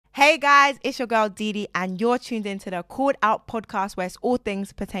Hey guys, it's your girl Deedee and you're tuned into the CalledOut Podcast where it's all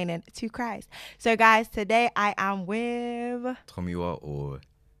things pertaining to Christ. So guys, today I am with... Tomiwa or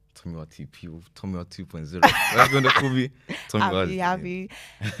Tomiwa TP, Tomiwa 2.0. Whatever you want to call me. Happy.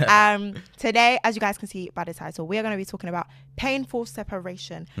 Today, as you guys can see by the title, we are going to be talking about painful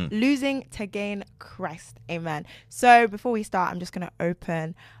separation, losing to gain Christ. Amen. So before we start, I'm just going to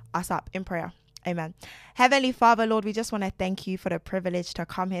open us up in prayer. Amen. Heavenly Father, Lord, we just want to thank you for the privilege to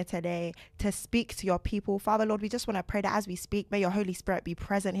come here today to speak to your people. Father, Lord, we just want to pray that as we speak, may your Holy Spirit be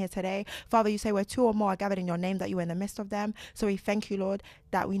present here today. Father, you say where two or more are gathered in your name, that you are in the midst of them. So we thank you, Lord,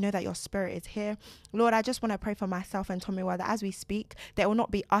 that we know that your Spirit is here. Lord, I just want to pray for myself and Tomiwa that as we speak, that it will not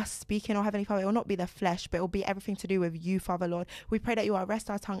be us speaking, or Heavenly Father, it will not be the flesh, but it will be everything to do with you, Father, Lord. We pray that you will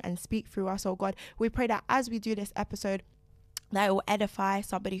arrest our tongue and speak through us, oh God. We pray that as we do this episode, that it will edify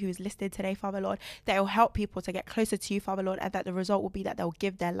somebody who is listed today, Father Lord, that it will help people to get closer to you, Father Lord, and that the result will be that they'll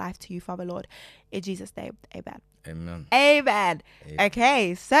give their life to you, Father Lord. In Jesus' name, amen. Amen. Amen.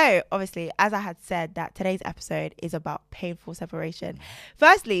 Okay, so obviously, as I had said, that today's episode is about painful separation.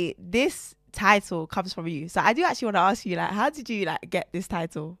 Firstly, this title comes from you. So I do actually want to ask you, how did you get this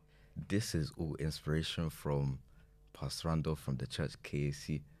title? This is all inspiration from Pastor Randolph from the church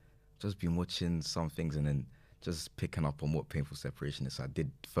KAC. Just been watching some things and then just picking up on what painful separation is. So I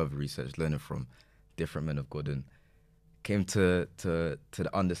did further research, learning from different men of God, and came to the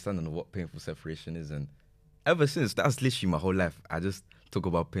understanding of what painful separation is. And ever since, that's literally my whole life. I just talk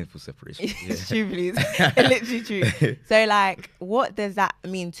about painful separation. It's true, please. It's literally true. So, what does that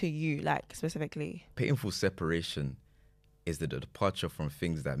mean to you, specifically? Painful separation is the departure from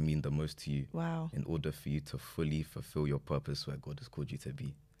things that mean the most to you. Wow. In order for you to fully fulfill your purpose where God has called you to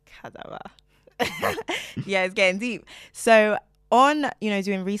be. Yeah, it's getting deep. So on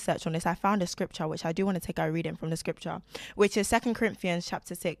doing research on this, I found a scripture which I do want to take a reading from the scripture, which is 2 Corinthians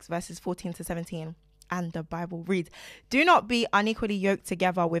chapter 6 verses 14 to 17. And the Bible reads, "Do not be unequally yoked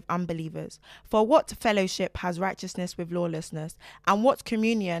together with unbelievers. For what fellowship has righteousness with lawlessness? And what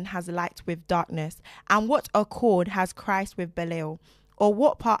communion has light with darkness? And what accord has Christ with Belial? Or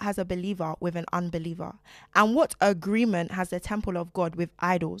what part has a believer with an unbeliever? And what agreement has the temple of God with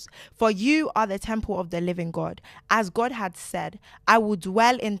idols? For you are the temple of the living God. As God had said, I will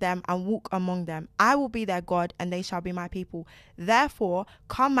dwell in them and walk among them. I will be their God and they shall be my people. Therefore,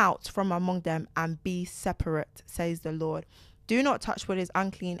 come out from among them and be separate, says the Lord. Do not touch what is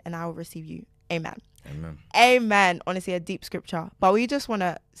unclean and I will receive you." Amen. Amen. Amen. Honestly, a deep scripture. But we just want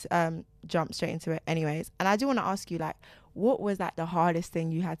to jump straight into it anyways. And I do want to ask you, what was the hardest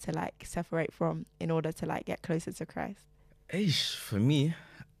thing you had to separate from in order to get closer to Christ? For me,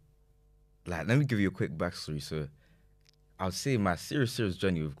 let me give you a quick backstory. So I would say my serious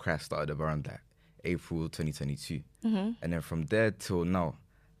journey with Christ started around April 2022. And then from there till now,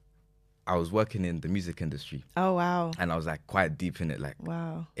 I was working in the music industry. Oh, wow. And I was quite deep in it.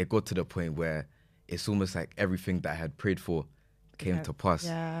 Wow. It got to the point where it's almost everything that I had prayed for came to pass.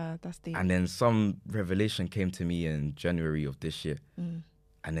 Yeah, that's deep. And then some revelation came to me in January of this year. And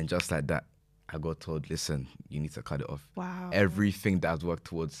then just like that, I got told, listen, you need to cut it off. Wow. Everything that I've worked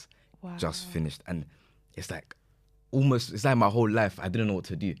towards just finished. And it's it's my whole life. I didn't know what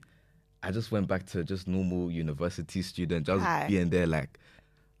to do. I just went back to just normal university student, just being there like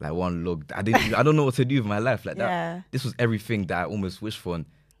one log. I don't know what to do with my life that. This was everything that I almost wished for. And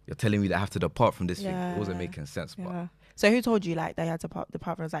you're telling me that I have to depart from this thing. It wasn't making sense. But so who told you that you had to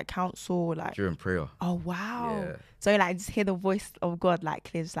depart from? Was counsel? During prayer. Oh, wow. Yeah. So just hear the voice of God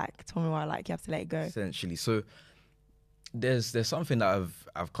clear, just tell me why you have to let it go. Essentially. So there's something that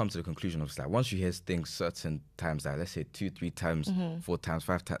I've come to the conclusion of. Once you hear things certain times, let's say 2, 3 times, 4 times,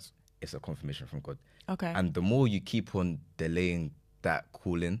 5 times, it's a confirmation from God. Okay. And the more you keep on delaying that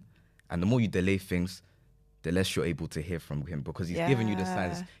calling, and the more you delay things, the less you're able to hear from him, because he's giving you the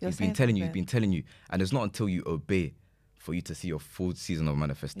signs. He's been telling you. And it's not until you obey for you to see your full season of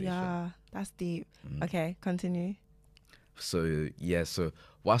manifestation. Yeah, that's deep. Okay, continue. So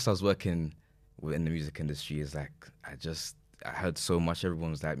whilst I was working in the music industry, I heard so much.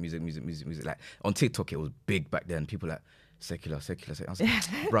 Everyone was music. On TikTok, it was big back then. People secular. I was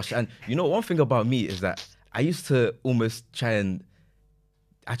brush. And one thing about me is that I used to almost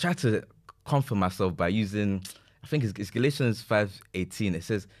I tried to comfort myself by using, I think it's Galatians 5:18. It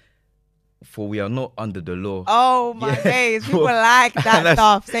says, "For we are not under the law." Oh my days, people like that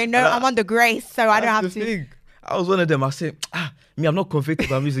stuff. Say no, I'm under grace, so I don't have to. Thing. I was one of them. I said, I'm not convicted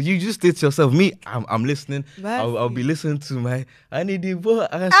by music. You just did to yourself. Me, I'm listening. I'll be listening to I need the boy.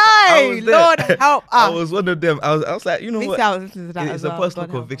 Hey, Lord help us. I was one of them. I was like, what? I was listening to that it's a personal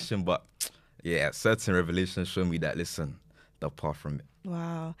conviction, but certain revelations show me that, listen, depart from it.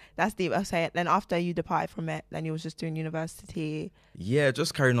 Wow, that's deep. I'll say it. Then after you departed from it, then you was just doing university. Yeah,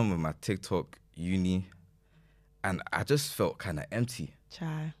 just carrying on with my TikTok, uni, and I just felt kind of empty.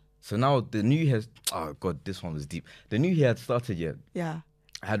 Try. So now the new year, oh God, this one was deep. The new year had started yet. Yeah.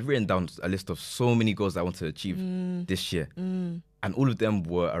 I had written down a list of so many goals I wanted to achieve this year. And all of them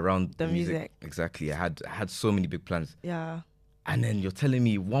were around The music. Exactly. I had so many big plans. Yeah. And then you're telling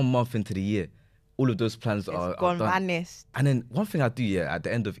me 1 month into the year, all of those plans are Gone done. vanished. And then one thing I do, at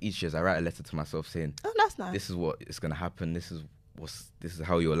the end of each year, is I write a letter to myself saying, Oh, that's nice. this is what is going to happen. This is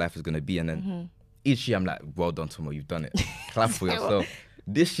how your life is going to be. And then each year I'm like, well done, Tomo, you've done it. Clap for yourself.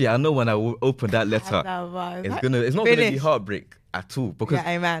 This year, I know when I will open that letter, it's not going to be heartbreak at all. Because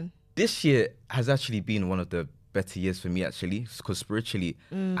amen. This year has actually been one of the better years for me, actually, because spiritually,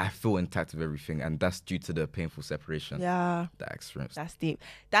 I feel intact with everything. And that's due to the painful separation that I experienced. That's deep.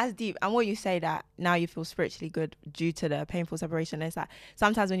 That's deep. And what you say that now you feel spiritually good due to the painful separation, it's like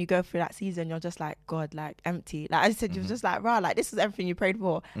sometimes when you go through that season, you're just like, God, like empty. Like I said, you're just like, rah, like this is everything you prayed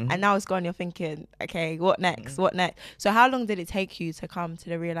for. And now it's gone. You're thinking, okay, what next? What next? So how long did it take you to come to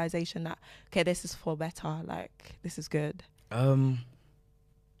the realization that, okay, this is for better? Like, this is good?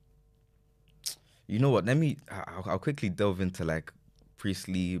 You know what? I'll quickly delve into like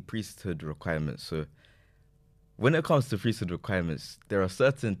priesthood requirements. So when it comes to priesthood requirements, there are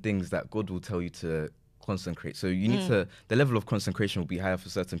certain things that God will tell you to consecrate. So you need the level of consecration will be higher for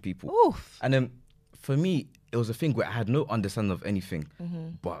certain people. Oof. And then for me, it was a thing where I had no understanding of anything.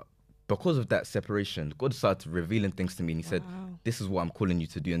 But because of that separation, God started revealing things to me, and he said, this is what I'm calling you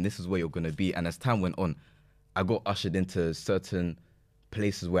to do, and this is where you're going to be. And as time went on, I got ushered into certain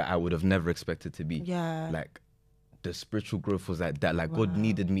places where I would have never expected to be. Yeah. Like the spiritual growth was like that. Like God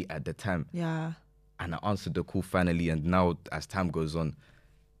needed me at the time. Yeah. And I answered the call finally. And now as time goes on,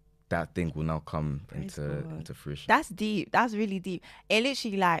 that thing will now come into fruition. That's deep. That's really deep. It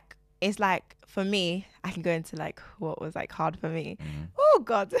literally like, it's like for me, I can go into like what was like hard for me. Oh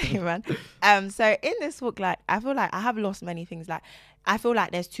God, man. So in this book, like I feel like I have lost many things. Like I feel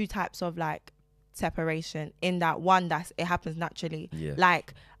like there's two types of like separation. In that one, it happens naturally.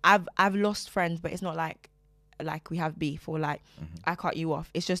 Like I've lost friends, but it's not like we have beef or like I cut you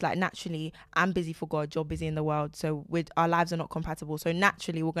off. It's just like naturally I'm busy for God, you're busy in the world, so our lives are not compatible. So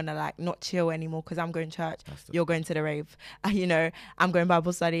naturally we're gonna like not chill anymore because I'm going to church, you're going to the rave, you know, I'm going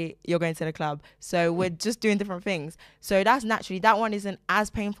Bible study, you're going to the club. So we're just doing different things. So that's naturally, that one isn't as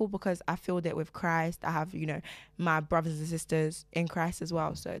painful because I filled it with Christ. I have, you know, my brothers and sisters in Christ as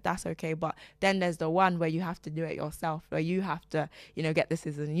well, so that's okay. But then there's the one where you have to do it yourself, where you have to, you know, get the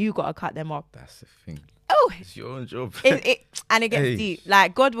scissors and you got to cut them off. That's the thing. Oh, it's your own job. And it gets deep.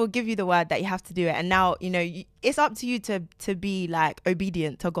 Like God will give you the word that you have to do it, and now you know it's up to you to be like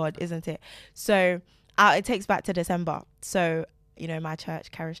obedient to God, isn't it? So it takes back to December. So you know my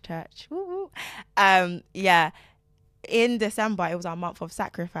church, Carish Church. Woo-woo. In December it was our month of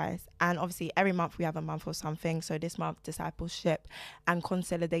sacrifice, and obviously every month we have a month of something. So this month discipleship and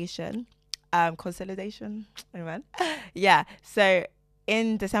consolidation. Amen. Yeah. So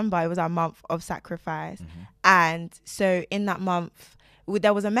in December, it was our month of sacrifice. And so in that month,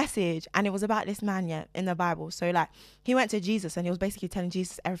 there was a message, and it was about this man in the Bible. So like he went to Jesus and he was basically telling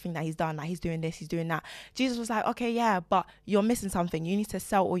Jesus everything that he's done, like he's doing this, he's doing that. Jesus was like, okay, yeah, but you're missing something. You need to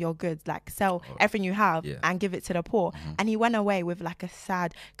sell all your goods, like sell everything you have and give it to the poor. And he went away with like a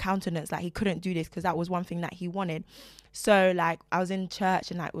sad countenance, like he couldn't do this because that was one thing that he wanted. So like I was in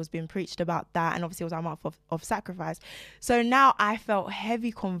church and like it was being preached about that, and obviously it was our month of sacrifice. So now I felt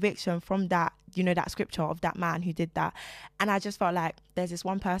heavy conviction from that, you know, that scripture of that man who did that. And I just felt like there's this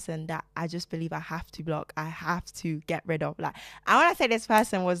one person that I just believe I have to block, I have to get rid of. Like, and when I say this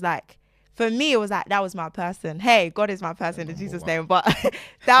person was like, for me it was like that was my person. Hey, God is my person in Jesus' name, but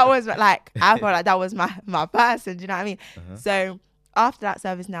that was like I felt like that was my person. Do you know what I mean? So after that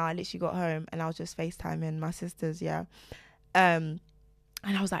service, now I literally got home and I was just FaceTiming my sisters, and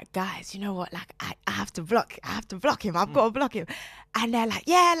I was like, guys, you know what? Like, I have to block him. I've got to block him. And they're like,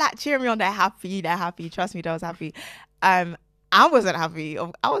 yeah, like cheering me on. They're happy. Trust me, they was happy. I wasn't happy.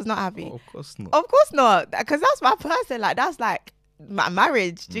 I was not happy. Oh, of course not. Of course not, because that's my person. Like, that's like my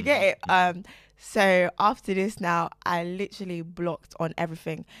marriage. Do you get it? So after this now, I literally blocked on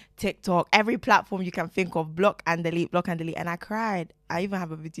everything. TikTok, every platform you can think of, block and delete. And I cried. I even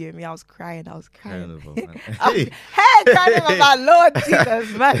have a video of me. I was crying. Crying over my Lord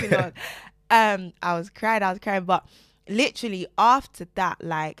Jesus, mercy Lord. I was crying. But literally after that,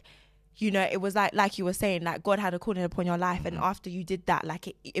 like, you know, it was like you were saying, like God had a calling upon your life, and after you did that,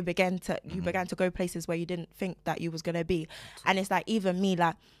 like it began to, you began to go places where you didn't think that you was gonna be. And it's like even me,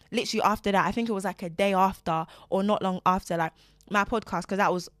 like literally after that, I think it was like a day after or not long after, like my podcast, because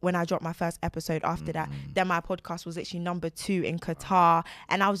that was when I dropped my first episode after that. Then my podcast was actually number 2 in Qatar.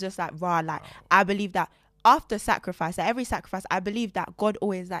 And I was just like, rah, like, I believe that after sacrifice, like every sacrifice, I believe that God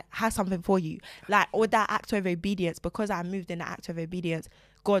always like has something for you. Like with that act of obedience, because I moved in the act of obedience,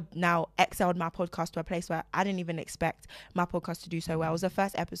 God now excelled my podcast to a place where I didn't even expect my podcast to do so well. It was the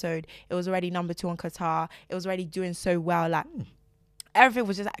first episode. It was already number 2 in Qatar. It was already doing so well. Like everything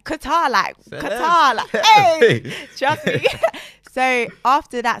was just like Qatar, like hey, trust me. So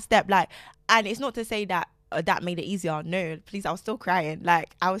after that step, like, and it's not to say that that made it easier. No, please, I was still crying.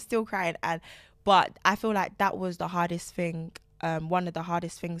 Like I was still crying, but I feel like that was the hardest thing, one of the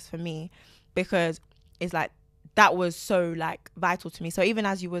hardest things for me, because it's like that was so like vital to me. So even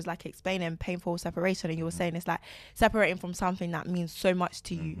as you was like explaining painful separation, and you were saying it's like separating from something that means so much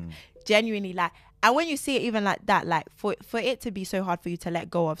to you, genuinely, like, and when you see it even like that, like for it to be so hard for you to let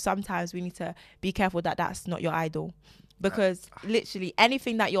go of, sometimes we need to be careful that that's not your idol. Because literally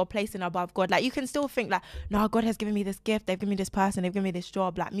anything that you're placing above God, like you can still think like, no, God has given me this gift, they've given me this person, they've given me this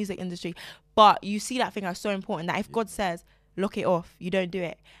job, like music industry. But you see that thing as so important that if God says, lock it off, you don't do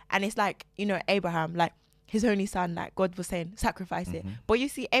it. And it's like, you know, Abraham, like his only son, like God was saying, sacrifice it. But you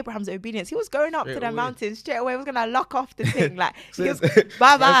see Abraham's obedience, he was going up to the mountain straight away, he was gonna lock off the thing, like he was,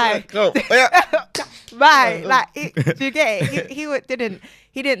 bye. Bye. Like do you get it?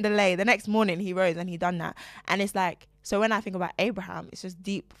 He didn't delay. The next morning he rose and he done that. And it's like, so when I think about Abraham, it's just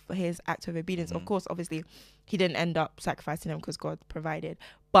deep for his act of obedience. Of course, obviously, he didn't end up sacrificing him because God provided,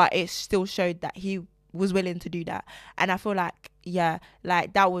 but it still showed that he was willing to do that. And I feel like, yeah,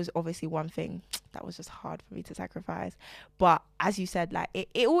 like that was obviously one thing that was just hard for me to sacrifice. But as you said, like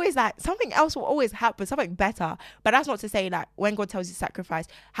it always, like something else will always happen, something better. But that's not to say like when God tells you to sacrifice,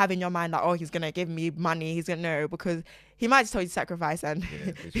 have in your mind like, oh, he's gonna give me money, he's gonna know, because he might just tell you to sacrifice and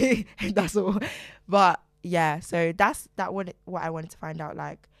that's all. But yeah, so that's what I wanted to find out,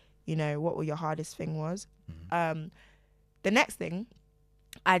 like, you know, what your hardest thing was. The next thing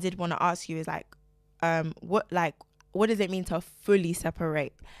I did want to ask you is like, what does it mean to fully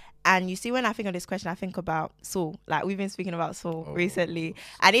separate? And you see, when I think of this question, I think about Saul. Like we've been speaking about Saul recently,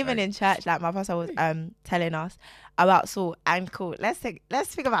 and even in church, like my pastor was telling us about Saul. And cool, let's think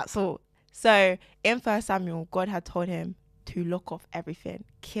about Saul. So in 1 Samuel, God had told him to lock off everything,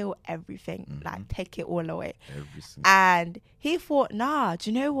 kill everything, like take it all away. And he thought, nah,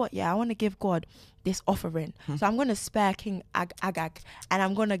 do you know what? Yeah, I want to give God this offering. So I'm going to spare King Agag and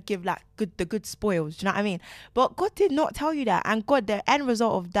I'm going to give like the good spoils. Do you know what I mean? But God did not tell you that. And God, the end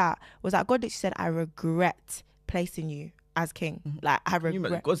result of that was that God literally said, I regret placing you as king. Like I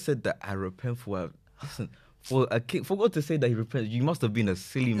regret. God said that I repent for listen, for a king, for God to say that he repents, you must have been a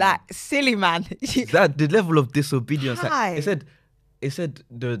silly man. Like silly man. That the level of disobedience. Like, it said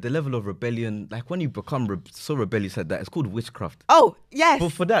the level of rebellion, like when you become so rebellious at that, it's called witchcraft. Oh, yes. But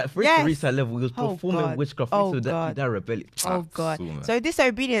for it to reach that level, he was performing witchcraft. Oh, so God. that rebellion. Oh, God. So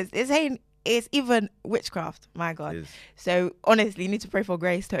disobedience is saying it's even witchcraft. My God. So honestly, you need to pray for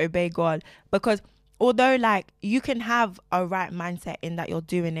grace to obey God, because although like you can have a right mindset in that you're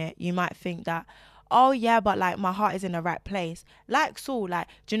doing it, you might think that, oh yeah, but like my heart is in the right place. Like Saul, like,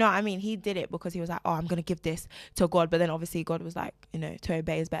 do you know what I mean? He did it because he was like, oh, I'm gonna give this to God. But then obviously God was like, you know, to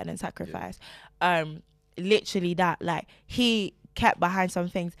obey is better than sacrifice. Literally that, like he kept behind some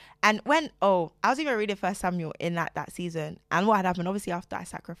things. And when I was even reading 1 Samuel in that season, and what had happened, obviously after I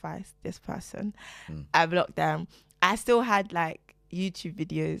sacrificed this person, I blocked them, I still had like YouTube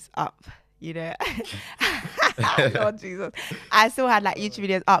videos up, you know. Lord Jesus, I still had like YouTube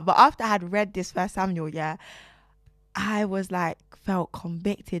videos up. But after I had read this 1 Samuel, yeah, I was like, felt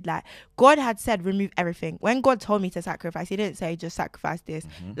convicted. Like God had said remove everything. When God told me to sacrifice, he didn't say just sacrifice this,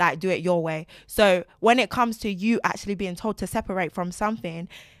 like do it your way. So when it comes to you actually being told to separate from something,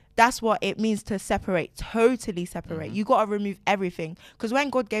 that's what it means to separate, totally separate. You got to remove everything. Because when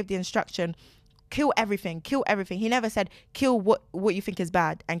God gave the instruction, kill everything. He never said kill what you think is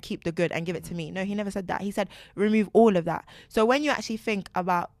bad and keep the good and give it to me. No, he never said that. He said remove all of that. So when you actually think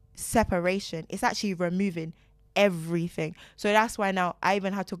about separation, it's actually removing everything. So that's why now I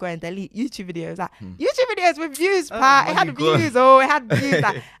even had to go and delete YouTube videos. Like YouTube videos with views, it had views. It had views.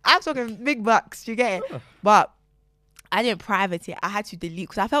 Like I'm talking big bucks. You get it? But I didn't private it. I had to delete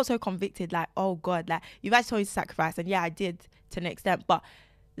because I felt so convicted. Like, oh God, like you've actually told me to sacrifice, and yeah, I did to an extent, but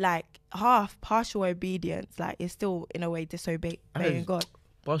like half partial obedience, like it's still in a way disobeying God.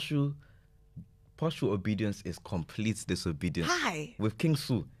 Partial obedience is complete disobedience. Hi. With King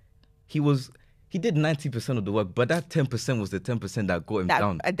Saul, he did 90% of the work, but that 10% was the 10% that got him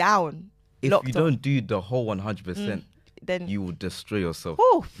down. Down. If you don't do the whole 100%, then you will destroy yourself.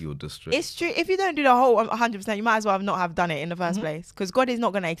 Whew. You will destroy. It's true. If you don't do the whole 100%, you might as well have not have done it in the first place, because God is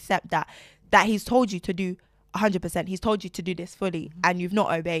not going to accept that He's told you to do 100%. He's told you to do this fully, and you've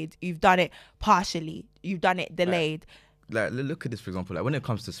not obeyed. You've done it partially. You've done it delayed. Like look at this, for example. Like when it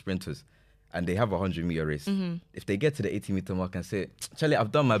comes to sprinters, and they have a 100-meter race, if they get to the 80-meter mark and say, Charlie,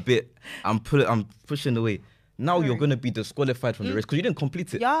 I've done my bit, I'm pushing away. Now you're going to be disqualified from the race because you didn't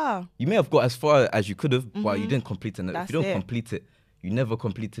complete it. Yeah. You may have got as far as you could have, but you didn't complete it. And if you don't it. complete it, you never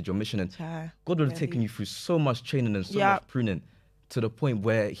completed your mission. And Yeah, God would have taken you through so much training and so much pruning to the point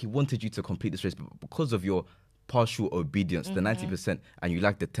where he wanted you to complete this race. But because of your partial obedience, the 90%, and you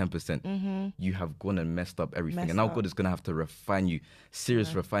lack the 10%, you have gone and messed up everything. And now God is going to have to refine you.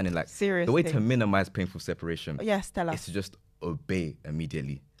 Serious refining. Like Serious the way thing. to minimize painful separation Tell us. is to just obey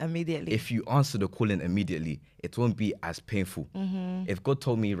immediately. If you answer the calling immediately, it won't be as painful. If God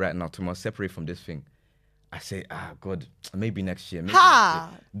told me right now, Tomiwa, separate from this thing, I say, God, maybe next year. Maybe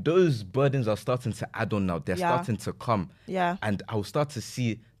next year. Those burdens are starting to add on now. They're starting to come. Yeah. And I'll start to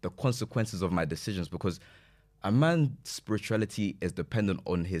see the consequences of my decisions, because a man's spirituality is dependent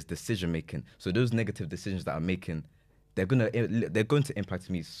on his decision making. So those negative decisions that I'm making, they're going to impact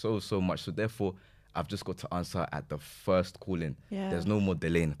me so much. So therefore, I've just got to answer at the first calling. Yeah. There's no more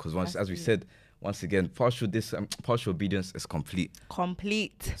delaying, because as we said, once again, partial obedience is complete.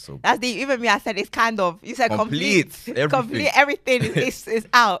 So that's the even me. I said it's kind of. You said complete. Everything. Complete. Everything is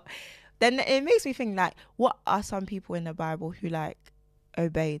out. Then it makes me think, like, what are some people in the Bible who like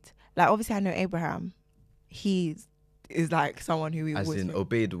obeyed? Like, obviously, I know Abraham. He is like someone who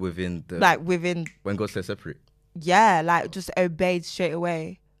obeyed within when God said separate. Yeah, like just obeyed straight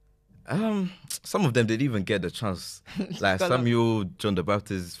away. Some of them didn't even get the chance. Like Samuel, John the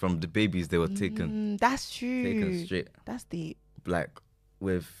Baptist, from the babies they were taken. That's true. Taken straight. That's deep. Like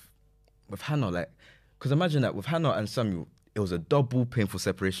with Hannah, like, because imagine that with Hannah and Samuel, it was a double painful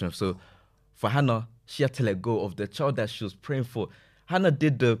separation. So for Hannah, she had to let go of the child that she was praying for. Hannah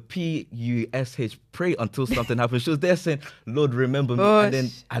did the PUSH, pray until something happened. She was there saying, Lord, remember me. And then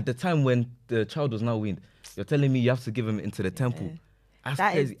at the time when the child was now weaned, you're telling me you have to give him into the temple. That's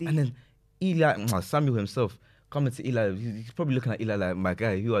crazy. And then Eli, Samuel himself, coming to Eli, he's probably looking at Eli like, my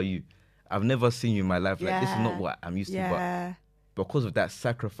guy, who are you? I've never seen you in my life. Like, this is not what I'm used to. But because of that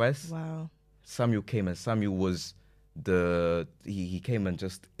sacrifice, Samuel came, and Samuel was he came and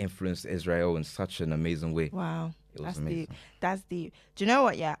just influenced Israel in such an amazing way. Wow. It was amazing. Deep. That's deep. Do you know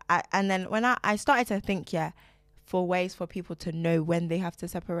what? Yeah. And then when I started to think, for ways for people to know when they have to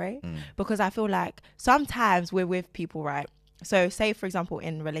separate, because I feel like sometimes we're with people, right? So say, for example,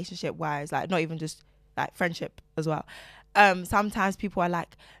 in relationship wise, like not even just like friendship as well. Sometimes people are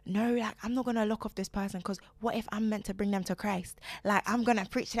like, no, like I'm not gonna look off this person, because what if I'm meant to bring them to Christ? Like I'm gonna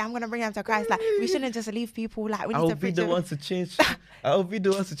preach to them, I'm gonna bring them to Christ. Like we shouldn't just leave people. Like we need to preach. I'll be the one to change. I'll be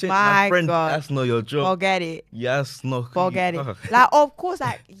the one to change. My friend, God. That's not your job. Forget it. Yes, no. Forget it. Like of course,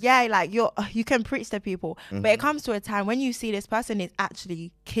 like like you can preach to people, but it comes to a time when you see this person is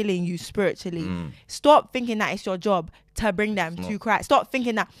actually killing you spiritually. Stop thinking that it's your job to bring them to Christ. Stop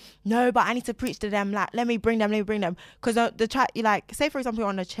thinking that, no, but I need to preach to them. Like, let me bring them. Because you like, say for example, you're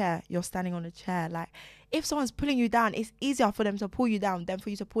on a chair, you're standing on a chair. Like, if someone's pulling you down, it's easier for them to pull you down than for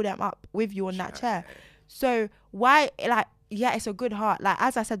you to pull them up with you on that chair. So why, like, it's a good heart. Like,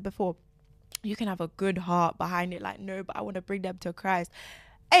 as I said before, you can have a good heart behind it. Like, no, but I want to bring them to Christ.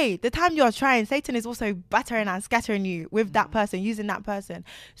 Hey, the time you're trying, Satan is also battering and scattering you with that person, using that person.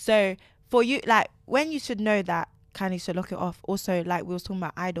 So for you, like, when you should know that, kind of should lock it off. Also, like we was talking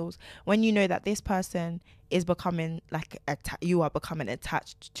about idols, when you know that this person is becoming like you are becoming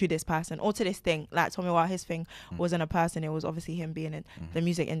attached to this person or to this thing. Like Tomiwa, his thing wasn't a person, it was obviously him being in the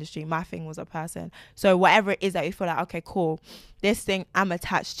music industry. My thing was a person. So whatever it is that you feel like, okay, cool, this thing, I'm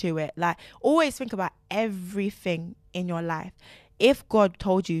attached to it. Like always think about everything in your life. If God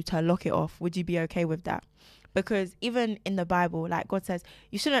told you to lock it off, would you be okay with that? Because even in the Bible, like God says,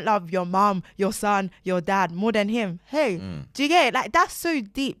 you shouldn't love your mom, your son, your dad more than him. Hey, do you get it? Like that's so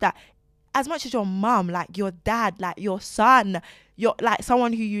deep that as much as your mom, like your dad, like your son, your like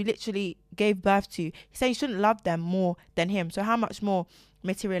someone who you literally gave birth to, he said you shouldn't love them more than him. So how much more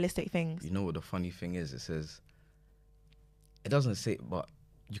materialistic things? You know what the funny thing is? It says, it doesn't say, but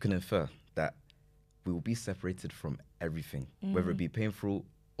you can infer that we will be separated from everything, whether it be painful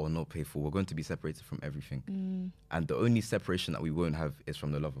or not painful. We're going to be separated from everything. And the only separation that we won't have is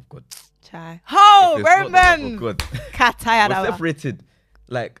from the love of God. Roman! We're separated.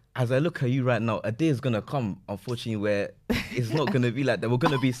 Like, as I look at you right now, a day is going to come, unfortunately, where it's not going to be like that. We're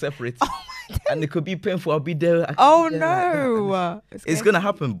going to be separated. And it could be painful. I'll be there. No. It's going to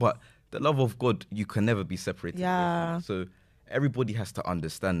happen. But the love of God, you can never be separated. Yeah. So everybody has to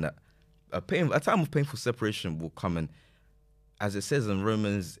understand that a time of painful separation will come, and as it says in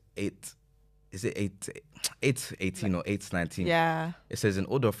Romans 8, is it 8:18 or 8:19? Yeah. It says, in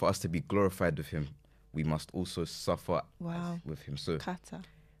order for us to be glorified with him, we must also suffer Wow. with him. So Kata.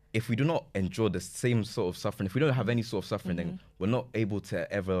 if we do not endure the same sort of suffering, if we don't have any sort of suffering, then we're not able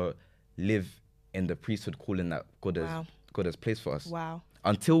to ever live in the priesthood calling that God has placed for us. Wow.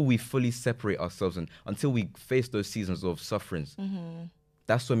 Until we fully separate ourselves and until we face those seasons of sufferings,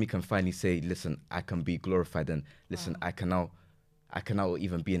 that's when we can finally say, listen, I can be glorified, and listen, I can now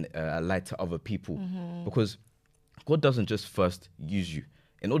even be a light to other people. Because God doesn't just first use you.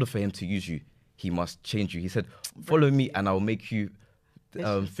 In order for him to use you, he must change you. He said, follow me and I'll make you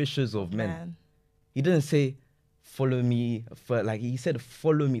fishers of men. He didn't say, follow me. He said,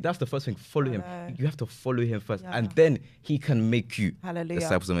 follow me. That's the first thing, follow him. You have to follow him first. And then he can make you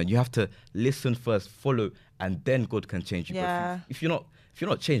disciples of men. You have to listen first, follow, and then God can change you. Yeah. But if you're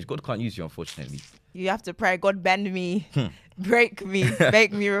not changed, God can't use you, unfortunately. You have to pray, God bend me, break me,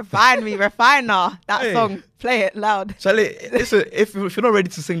 make me, refiner. That song, play it loud. Charlie, listen, if you're not ready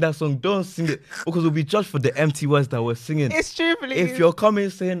to sing that song, don't sing it, because we'll be judged for the empty words that we're singing. It's true, please. If you're coming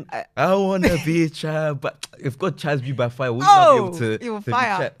saying, I want to be a child, but if God tries you by fire, we'll not be able to. He will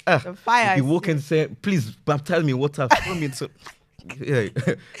fire. The fire. If you walk in saying, please baptize me in water, throw me into. Yeah,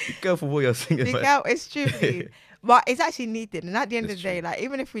 be careful what you're singing. Be careful, it's true, please. But it's actually needed, and at the end of the day, like,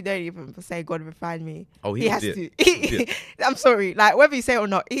 even if we don't even say God refine me, he has to. I'm sorry, like, whether you say it or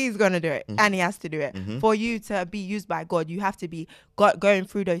not, he's gonna do it, and he has to do it. For you to be used by God, you have to be going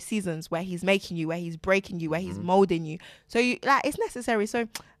through those seasons where he's making you, where he's breaking you, where he's molding you. So you, like, it's necessary. So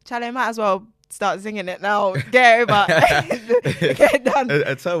Charlie, might as well start singing it now. Get over, get it done.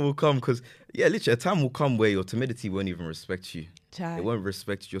 A time will come, because literally, a time will come where your timidity won't even respect you. It won't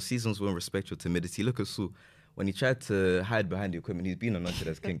respect your seasons. Won't respect your timidity. Look at Saul. When he tried to hide behind the equipment, he's been anointed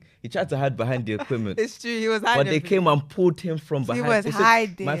as king. He tried to hide behind the equipment. It's true, he was hiding. But they came and pulled him from behind. He was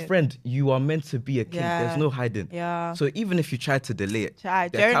hiding. My friend, you are meant to be a king. There's no hiding. Yeah. So even if you try to delay it.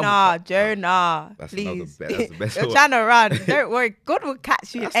 Jonah, that's please. That's the best You're one. trying to run. Don't worry. God will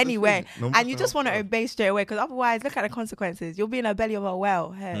catch you That's anyway. No And you just want to obey straight away, because otherwise, look at the consequences. You'll be in the belly of a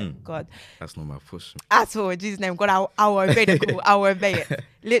whale. Hey, God. That's not my push. At all. In Jesus' name, God, I will obey the call. I will obey it.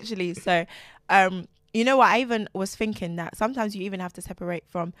 Literally. So, you know what? I even was thinking that sometimes you even have to separate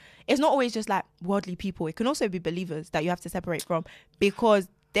from. It's not always just like worldly people. It can also be believers that you have to separate from, because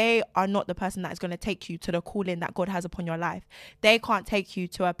they are not the person that is going to take you to the calling that God has upon your life. They can't take you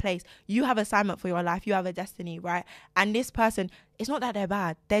to a place. You have assignment for your life. You have a destiny, right? And this person, it's not that they're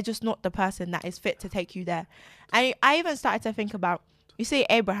bad. They're just not the person that is fit to take you there. And I even started to think about, you see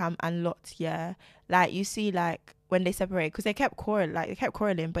Abraham and Lot, yeah? Like, you see, like, when they separated, because they kept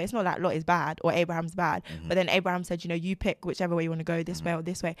quarreling, but it's not like Lot is bad or Abraham's bad. But then Abraham said, you pick whichever way you want to go, this way or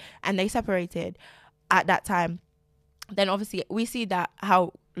this way. And they separated at that time. Then obviously we see that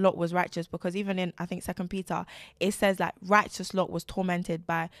how Lot was righteous, because even in, I think, 2 Peter, it says like righteous Lot was tormented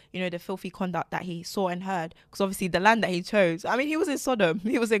by, the filthy conduct that he saw and heard. Because obviously the land that he chose, I mean, he was in Sodom,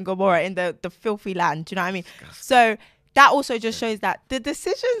 he was in Gomorrah, in the filthy land. Do you know what I mean? So that also just shows that the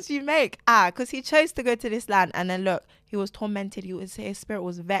decisions you make because he chose to go to this land, and then look, he was tormented. His spirit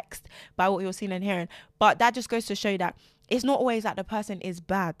was vexed by what he was seeing and hearing. But that just goes to show that it's not always that the person is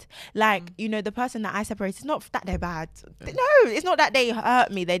bad. Like, the person that I separated, it's not that they're bad. No, it's not that they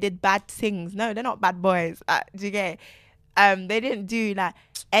hurt me. They did bad things. No, they're not bad boys. Do you get it? They didn't do like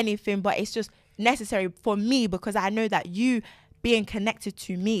anything, but it's just necessary for me, because I know that you being connected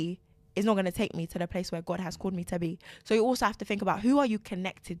to me is not going to take me to the place where God has called me to be. So you also have to think about, who are you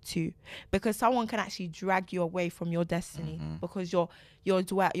connected to? Because someone can actually drag you away from your destiny, because you're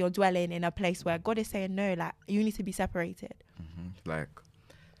dwelling in a place where God is saying, no, like, you need to be separated. Like,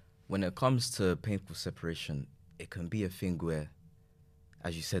 when it comes to painful separation, it can be a thing where,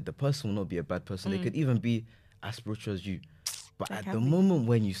 as you said, the person will not be a bad person. They could even be as spiritual as you. But at the moment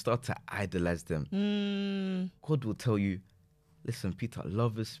when you start to idolize them, God will tell you, listen, Peter,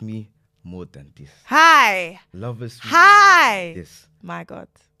 lovest me more than this. Lovest me more than this. My God.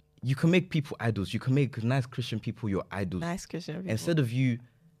 You can make people idols. You can make nice Christian people your idols. Nice Christian people. Instead of you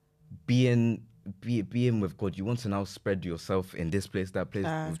being with God, you want to now spread yourself in this place, that place,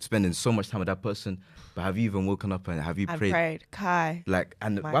 spending so much time with that person. But have you even woken up and have you prayed? Like,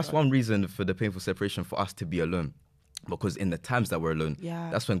 and that's one reason for the painful separation, for us to be alone. Because in the times that we're alone,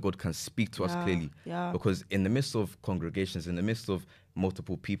 that's when God can speak to us clearly. Because in the midst of congregations, in the midst of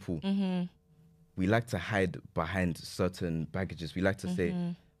multiple people, we like to hide behind certain baggages. We like to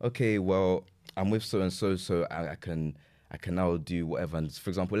say, okay, well, I'm with so and so, so I can I can now do whatever. And for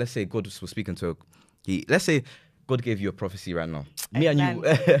example, let's say God was speaking to let's say God gave you a prophecy right now. Me and you,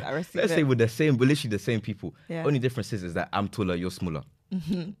 let's say we're literally the same people. Yeah. Only difference is that I'm taller, you're smaller.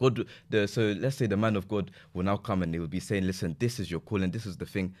 God, so let's say the man of God will now come and they will be saying, listen, this is your calling, this is the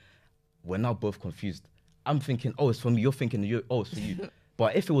thing. We're now both confused. I'm thinking, oh, it's for me. You're thinking, it's for you.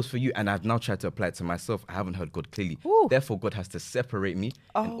 But if it was for you and I've now tried to apply it to myself, I haven't heard God clearly. Ooh. Therefore, God has to separate me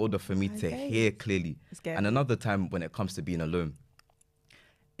in order for me to hear clearly. And another time when it comes to being alone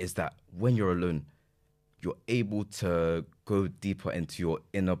is that when you're alone, you're able to go deeper into your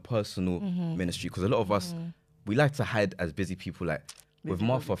inner personal ministry. Because a lot of us, we like to hide as busy people. Like with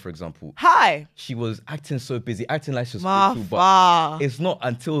Martha, for example. Hi. She was acting so busy, acting like she was Martha. spiritual, but it's not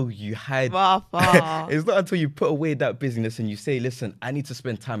until you hide. Martha. It's not until you put away that busyness and you say, listen, I need to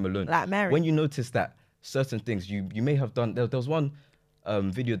spend time alone. Like Mary. When you notice that certain things you may have done. There was one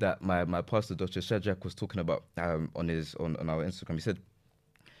video that my pastor, Dr. Shadrach, was talking about on our Instagram. He said,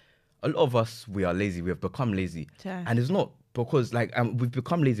 a lot of us, we are lazy. We have become lazy. Yeah. And it's not because we've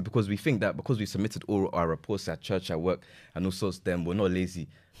become lazy because we think that because we submitted all our reports at church, at work, and all sorts, then we're not lazy.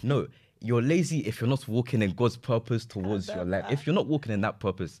 No, you're lazy if you're not walking in God's purpose towards your life. If you're not walking in that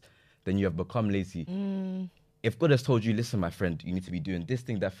purpose, then you have become lazy. If God has told you, listen, my friend, you need to be doing this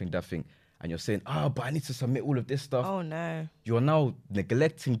thing, that thing, and you're saying, but I need to submit all of this stuff. Oh, no. You're now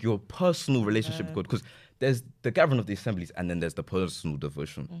neglecting your personal relationship with God, because there's the gathering of the assemblies and then there's the personal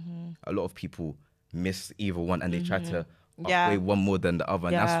devotion. A lot of people miss either one and they try to outweigh one more than the other.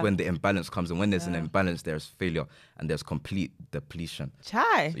 And that's when the imbalance comes. And when there's an imbalance, there's failure and there's complete depletion. So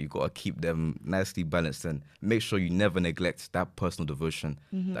you got to keep them nicely balanced and make sure you never neglect that personal devotion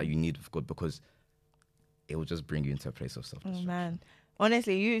that you need with God, because it will just bring you into a place of self-destruction. Oh, man.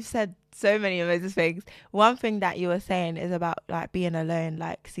 Honestly, you've said so many amazing things. One thing that you were saying is about like being alone,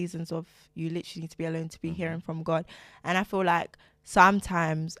 like seasons of you literally need to be alone to be hearing from God. And I feel like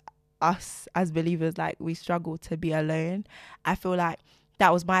sometimes us as believers, like we struggle to be alone. I feel like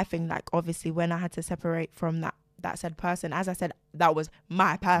that was my thing. Like obviously when I had to separate from that said person, as I said, that was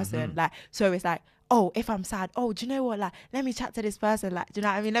my person. Like, so it's like, oh, if I'm sad, do you know what? Like, let me chat to this person. Like, do you know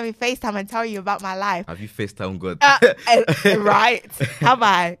what I mean? Let me FaceTime and tell you about my life. Have you FaceTime God? Right. Have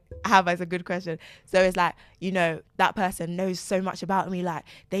I? It's a good question. So it's like, you know, that person knows so much about me. Like,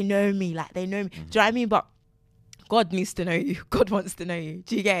 they know me. Do you know what I mean? But God needs to know you. God wants to know you.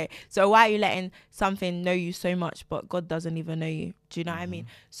 Do you get it? So why are you letting something know you so much, but God doesn't even know you? Do you know what I mean?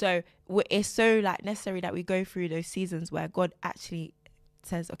 So it's so like necessary that we go through those seasons where God actually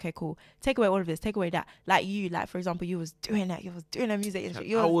says, okay, cool, take away all of this, take away that. Like you, like for example, you was doing that, you was doing a music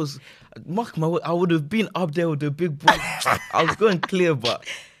industry. Mark my word, I would have been up there with the big boy. I was going clear, but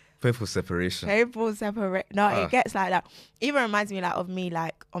painful separation. No, it gets like that. Even reminds me like of me,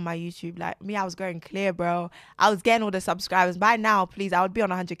 like on my YouTube, like me, I was going clear, bro. I was getting all the subscribers. By now, please, I would be on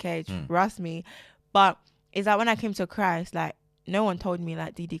 100K, trust me. But it's like when I came to Christ, like no one told me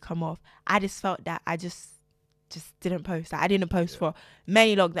like, Deedee, come off. I just felt that I just didn't post. Like, I didn't post for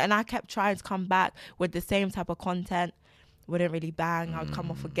many long, and I kept trying to come back with the same type of content. Wouldn't really bang. I would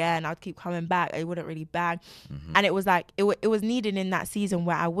come off again. I would keep coming back. It wouldn't really bang. And it was like it was needed in that season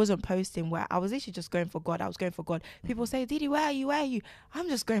where I wasn't posting, where I was literally just going for God. I was going for God. People say, Deedee, where are you? I'm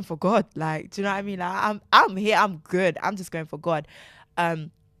just going for God. Like, do you know what I mean? Like, I'm here. I'm good. I'm just going for God.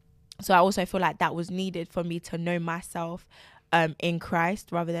 So I also feel like that was needed for me to know myself in Christ,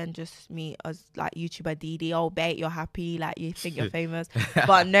 rather than just me as like YouTuber Deedee. Oh, bait, you're happy, like you think you're famous.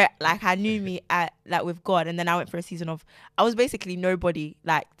 But no, like I knew me like with God, and then I went for a season of, I was basically nobody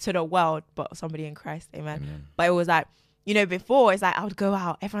like to the world, but somebody in Christ. Amen. But it was like, you know, before it's like I would go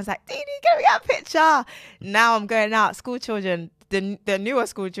out, everyone's like, Deedee, can we get a picture? Now I'm going out, school children, the newer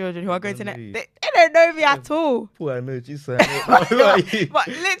school children who are going to they don't know me at all. Who I know, Jesus. Who are you? But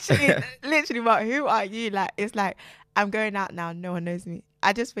literally, but who are you? Like, it's like, I'm going out now, no one knows me.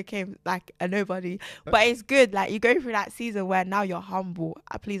 I just became like a nobody. But it's good, like you go through that season where now you're humble.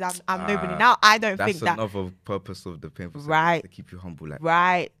 Please, I'm nobody. Now I don't think that. That's another purpose of the painful right to keep you humble.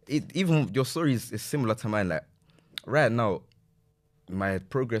 Like even your story is similar to mine. Like right now, my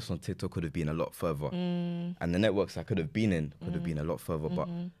progress on TikTok could have been a lot further, and the networks I could have been in could have been a lot further. But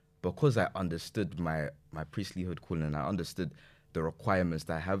because I understood my priestlyhood calling, and I understood the requirements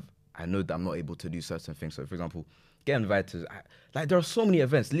that I have, I know that I'm not able to do certain things. So, for example, get invited to, like there are so many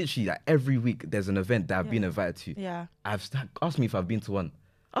events. Literally, like every week there's an event that I've been invited to. Yeah, asked me if I've been to one.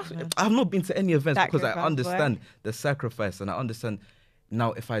 I've not been to any events because I understand the sacrifice, and I understand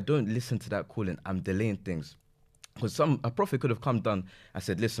now if I don't listen to that calling, I'm delaying things. Because a prophet could have come down and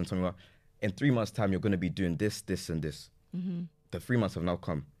said, "Listen, Tomiwa, in 3 months' time you're going to be doing this, this, and this." The 3 months have now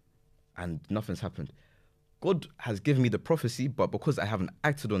come, and nothing's happened. God has given me the prophecy, but because I haven't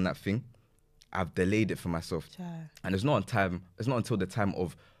acted on that thing, I've delayed it for myself. And it's not until the time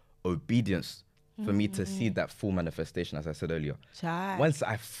of obedience for me to see that full manifestation, as I said earlier. Once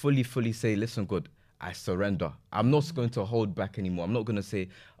I fully say, listen, God, I surrender. I'm not going to hold back anymore. I'm not going to say,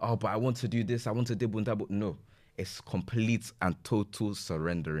 oh, but I want to do this. I want to dibble and dabble. No, it's complete and total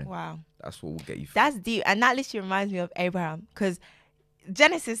surrendering. Wow. That's what will get you through. That's deep. And that literally reminds me of Abraham, because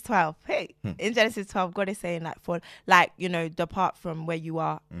Genesis 12, in Genesis 12, God is saying depart from where you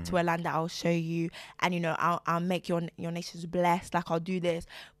are to a land that I'll show you. And, I'll make your nations blessed. Like, I'll do this.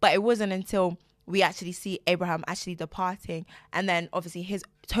 But it wasn't until we actually see Abraham actually departing, and then obviously his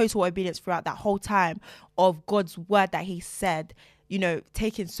total obedience throughout that whole time of God's word that he said,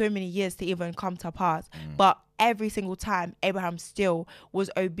 taking so many years to even come to pass. But every single time Abraham still was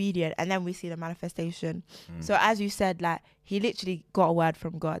obedient, and then we see the manifestation. So as you said, like, he literally got a word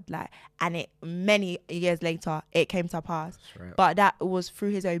from God, and many years later it came to pass. Right. But that was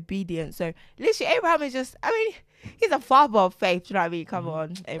through his obedience. So literally Abraham is he's a father of faith. Do you know what I mean? Come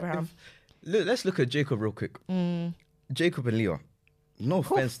on, Abraham. Let's look at Jacob real quick. Jacob and Leah. No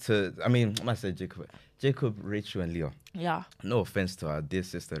offense to, I said Jacob, Rachel and Leah. Yeah. No offense to our dear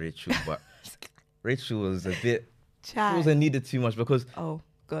sister Rachel, but Rachel was a bit, she wasn't needed too much, because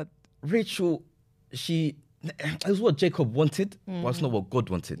Rachel, it was what Jacob wanted, but it's not what God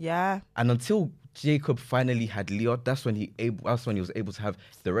wanted. Yeah. And until Jacob finally had Leah, that's when he was able to have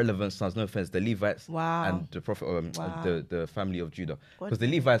the relevant sons, no offense, the Levites and the prophet, the family of Judah. Because the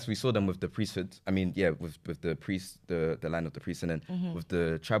Levites, we saw them with the priesthood. With the priest, the line of the priest, and then with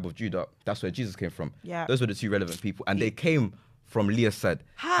the tribe of Judah, that's where Jesus came from. Yeah. Those were the two relevant people, and they came from Leah's side.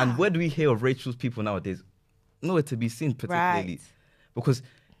 And where do we hear of Rachel's people nowadays? Nowhere to be seen, particularly. Right. Because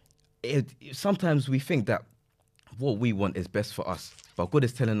sometimes we think that what we want is best for us, but God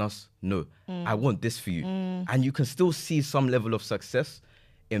is telling us, no, I want this for you. And you can still see some level of success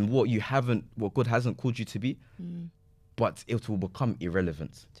in what God hasn't called you to be, but it will become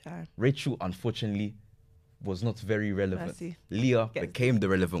irrelevant. Rachel, unfortunately, was not very relevant. Leah became the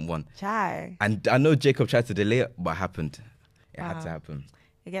relevant one. And I know Jacob tried to delay it, but it happened. It had to happen.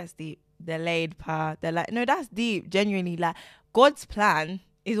 It gets deep. Delayed part. No, that's deep. Genuinely, God's plan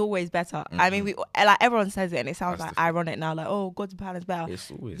is always better. We everyone says it, and it sounds ironic now, God's plan is better. It's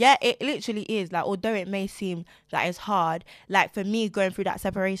always. Yeah, it literally is. Although it may seem like it's hard, for me going through that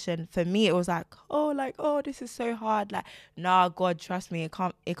separation, for me it was this is so hard. Nah, God, trust me, it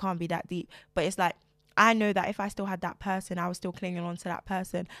can't be that deep. But it's I know that if I still had that person, I was still clinging on to that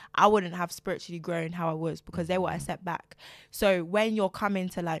person, I wouldn't have spiritually grown how I was, because they were a setback. So when you're coming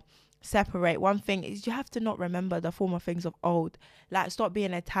to separate, one thing is you have to not remember the former things of old. Stop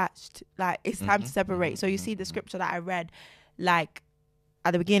being attached. It's time to separate. So you see the scripture that I read at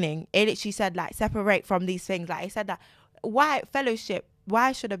the beginning, it literally said separate from these things. It said that why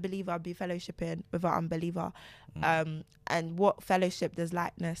should a believer be fellowshipping with an unbeliever? And what fellowship does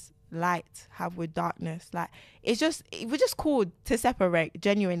light have with darkness? We're just called to separate,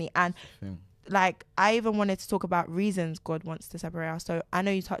 genuinely. And I even wanted to talk about reasons God wants to separate us. So I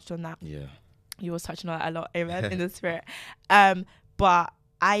know you touched on that. Yeah. You was touching on that a lot, amen, in the spirit. But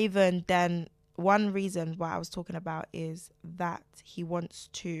one reason why I was talking about is that he wants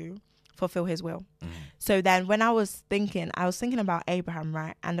to fulfill his will. So then when I was thinking about Abraham,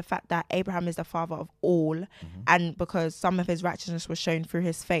 right? And the fact that Abraham is the father of all, and because some of his righteousness was shown through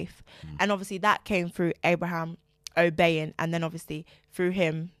his faith. And obviously that came through Abraham obeying, and then obviously through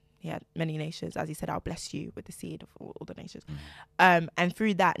him, he had many nations. As he said, I'll bless you with the seed of all the nations. And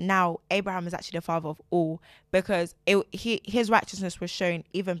through that, now Abraham is actually the father of all, because his righteousness was shown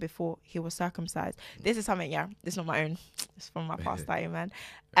even before he was circumcised. This is something, this is not my own. It's from my pastor, amen.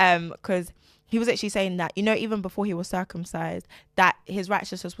 Because he was actually saying that, even before he was circumcised, that his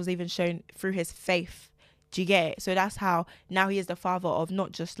righteousness was even shown through his faith. Do you get it? So that's how now he is the father of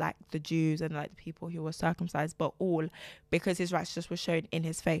not just the Jews and the people who were circumcised, but all, because his righteousness was shown in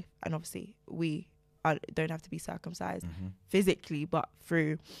his faith. And obviously we don't have to be circumcised physically, but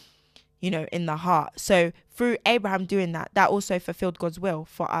through, in the heart. So through Abraham doing that, that also fulfilled God's will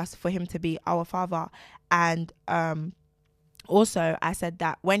for us, for him to be our father. And also I said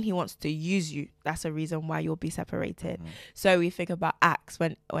that when he wants to use you, that's a reason why you'll be separated. So we think about Acts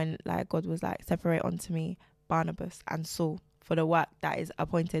when God was separate unto me Barnabas and Saul for the work that is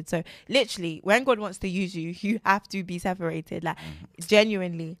appointed. So literally when God wants to use you, you have to be separated,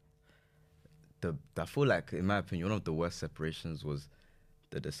 genuinely. I feel in my opinion, one of the worst separations was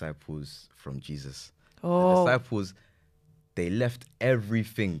the disciples from Jesus. The disciples, they left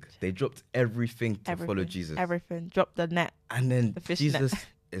everything. They dropped everything to follow Jesus. Everything. Dropped the net. And then Jesus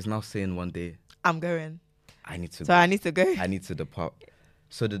is now saying one day, I'm going. I need to So I need to go. I need to depart.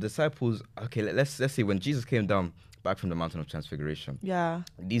 So the disciples, okay, let's say when Jesus came down back from the mountain of transfiguration, Yeah.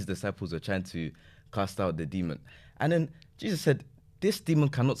 these disciples were trying to cast out the demon. And then Jesus said, this demon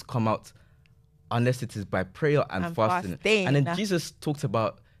cannot come out unless it is by prayer and fasting. And then Jesus talked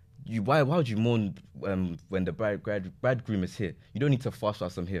about, why would you mourn when the bridegroom is here? You don't need to fast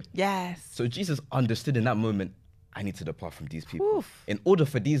whilst I'm here. Yes. So Jesus understood in that moment, I need to depart from these people. Oof. In order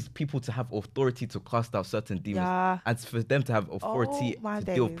for these people to have authority to cast out certain demons, and for them to have authority to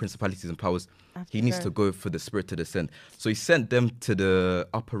deal with principalities and powers, he needs to go for the Spirit to descend. So he sent them to the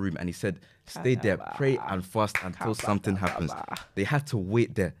upper room and he said, stay there, pray and fast until something happens. They had to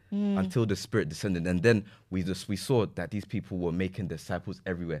wait there until the Spirit descended. And then we saw that these people were making disciples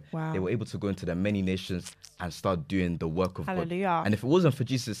everywhere. Wow. They were able to go into the many nations and start doing the work of Hallelujah. God. And if it wasn't for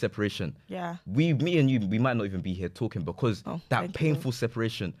Jesus' separation, me and you, we might not even be here talking, because that painful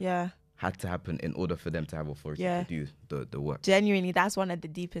separation had to happen in order for them to have authority to do the work. Genuinely, that's one of the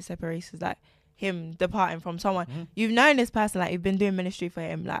deepest separations, like him departing from someone. You've known this person, like you've been doing ministry for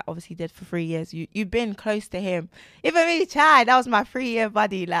him, like obviously did for 3 years. You've been close to him. Even me, child, that was my 3-year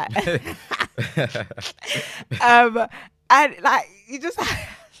buddy, like and like you just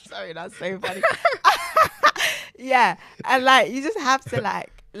sorry, that's so funny. Yeah, and like you just have to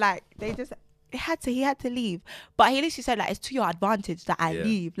like they just he had to leave, but he literally said like, it's to your advantage that I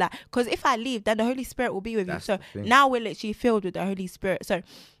leave, like, because if I leave, then the Holy Spirit will be with you. So now we're literally filled with the Holy Spirit. So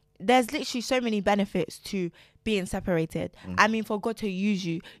there's literally so many benefits to being separated. I mean, for God to use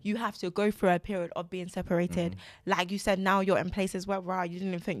you, you have to go through a period of being separated. Like you said, now you're in places where you didn't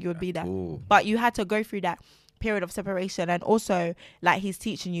even think you would be there, but you had to go through that period of separation. And also, like, he's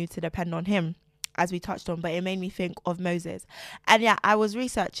teaching you to depend on him, as we touched on. But it made me think of Moses. And yeah, I was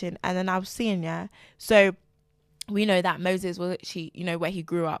researching and then I was seeing, so we know that Moses was actually, where he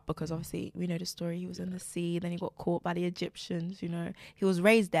grew up, because obviously we know the story. He was in the sea, then he got caught by the Egyptians, he was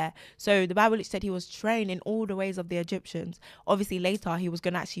raised there. So the Bible said he was trained in all the ways of the Egyptians. Obviously later he was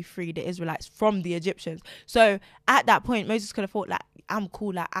going to actually free the Israelites from the Egyptians. So at that point, Moses could have thought like, I'm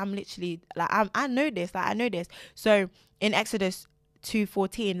cool, like I'm literally like, I know this. So in Exodus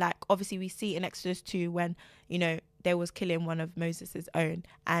 2:14, like obviously we see in Exodus 2 when, there was killing one of Moses's own,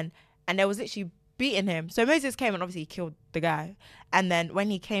 and there was literally beating him. So Moses came and obviously killed the guy. And then when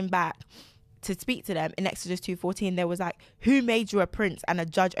he came back to speak to them in Exodus 2:14, there was like, who made you a prince and a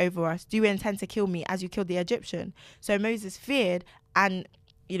judge over us? Do you intend to kill me as you killed the Egyptian? So Moses feared, and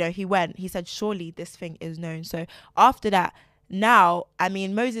he said, surely this thing is known. So after that, now, I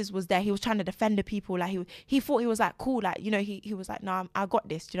mean, Moses was there. He was trying to defend the people. Like he thought he was like cool. Like, he was like, no, I got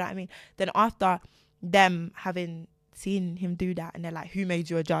this. Do you know what I mean? Then after them having seen him do that, and they're like, who made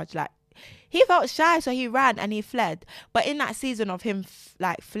you a judge? Like, he felt shy, so he ran and he fled. But in that season of him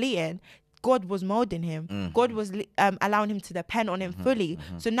fleeing, God was molding him. God was allowing him to depend on him fully.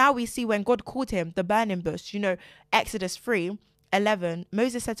 So now we see when God called him, the burning bush, Exodus 3:11,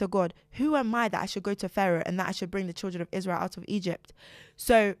 Moses said to God, who am I that I should go to Pharaoh and that I should bring the children of Israel out of Egypt?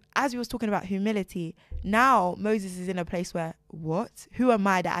 So as we was talking about humility, now Moses is in a place where, what? Who am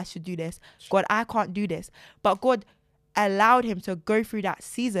I that I should do this? God, I can't do this. But God allowed him to go through that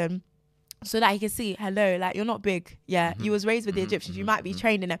season so that he can see, hello, like, you're not big. Yeah, you was raised with the Egyptians. You might be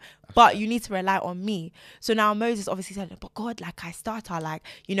trained in them, but you need to rely on me. So now Moses obviously said, but God, like, I starter, like,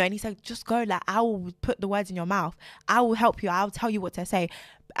 and he said, just go, like, I will put the words in your mouth. I will help you. I'll tell you what to say.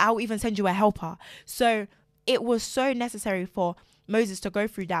 I'll even send you a helper. So it was so necessary for Moses to go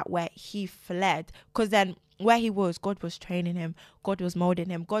through that, where he fled, because then where he was, God was training him, God was molding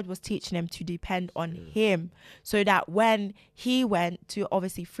him, God was teaching him to depend on him, so that when he went to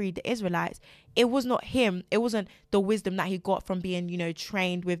obviously free the Israelites, it was not him, it wasn't the wisdom that he got from being,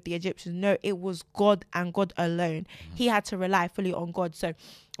 trained with the Egyptians. No, it was God and God alone. He had to rely fully on God. So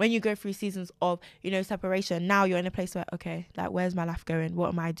when you go through seasons of, separation, now you're in a place where, okay, like, where's my life going? What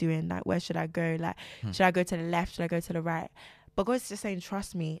am I doing? Like, where should I go? Like, should I go to the left? Should I go to the right? But God's just saying,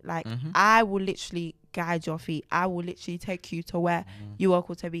 trust me, like, I will literally guide your feet. I will literally take you to where you are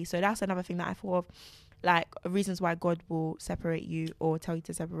called to be. So that's another thing that I thought of, like, reasons why God will separate you or tell you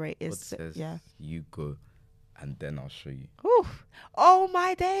to separate is, God says, you go and then I'll show you. Oof. Oh,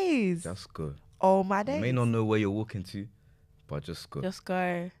 my days. Just go. Oh, my days. You may not know where you're walking to, but just go. Just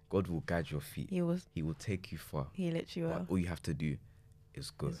go. God will guide your feet. He will take you far. He literally will. But all you have to do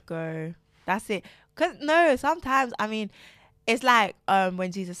is go. Just go. That's it. Because, no, sometimes, I mean, it's like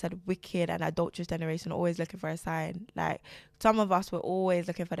when Jesus said wicked and adulterous generation always looking for a sign. Like, some of us were always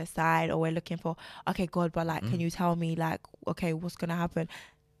looking for the sign, or we're looking for, okay, God, but like, can you tell me, like, okay, what's going to happen?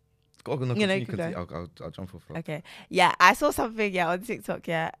 I'll jump off. Okay. Yeah, I saw something on TikTok,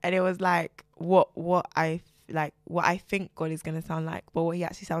 and it was like what I like what I think God is gonna sound like, but what he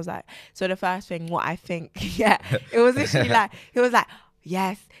actually sounds like. So the first thing, what I think, yeah, it was literally like, it was like,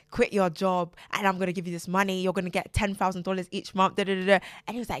 yes, quit your job and I'm gonna give you this money. You're gonna get $10,000 each month. Da, da, da, da.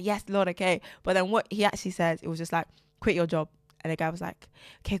 And he was like, yes, Lord, okay. But then what he actually says, it was just like, quit your job. And the guy was like,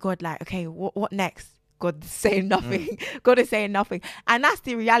 okay, God, like, okay, what next? God is saying nothing. God is saying nothing. And that's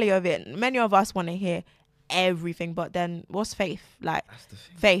the reality of it. Many of us want to hear everything, but then what's faith? Like, That's the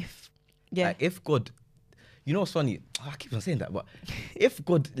thing. faith. Yeah. Like, if God, you know what's funny? I keep on saying that, but if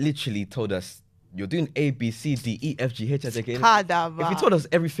God literally told us, you're doing A, B, C, D, E, F, G, H, I, J, K, if he told us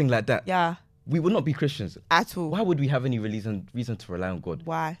everything like that, yeah, we would not be Christians. at all. Why would we have any reason to rely on God?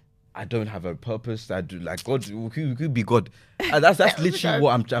 Why? I don't have a purpose. I do like God. Who could be God? That's literally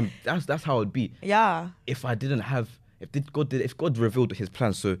what I'm. That's how it'd be. Yeah. If I didn't have, if God revealed His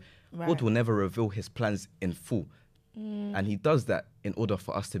plans, so Right. God will never reveal His plans in full, and He does that in order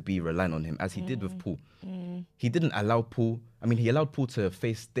for us to be reliant on Him, as He did with Paul. He didn't allow Paul. I mean, He allowed Paul to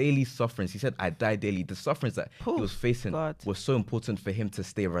face daily sufferings. He said, "I die daily." The sufferings that he was facing was so important for him to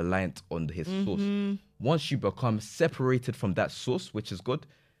stay reliant on his source. Once you become separated from that source, which is God,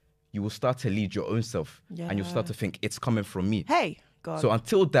 you will start to lead your own self, and you'll start to think it's coming from me. Hey, God. So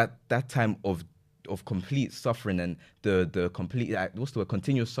until that time of complete suffering and the complete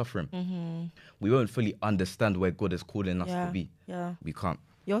continuous suffering, we won't fully understand where God is calling us to be. Yeah. We can't.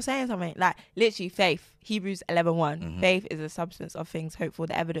 You're saying something like literally faith. Hebrews 11:1. Faith is the substance of things hoped for,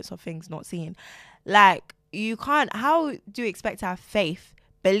 the evidence of things not seen. Like, you can't. How do you expect to have faith,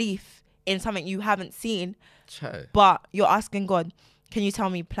 belief in something you haven't seen? But you're asking God, can you tell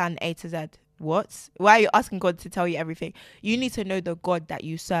me plan A to Z? What? Why are you asking God to tell you everything? You need to know the God that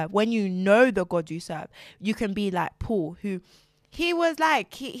you serve. When you know the God you serve, you can be like Paul, who he was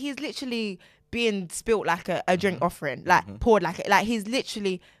like, he's literally being spilt like a drink offering, like poured like he's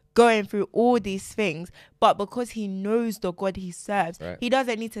literally going through all these things, but because he knows the God he serves, he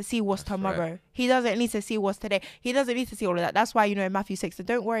doesn't need to see what's tomorrow. He doesn't need to see what's today. He doesn't need to see all of that. That's why, in Matthew 6, so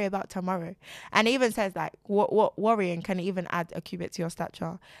don't worry about tomorrow. And it even says like, what worrying can even add a cubit to your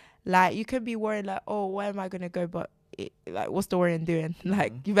stature. Like, you could be worried like, oh, where am I gonna go? But like, what's the worrying doing?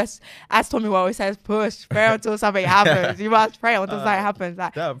 Like, you best, as Tomiwa always says, pray until something happens. You must pray until something happens.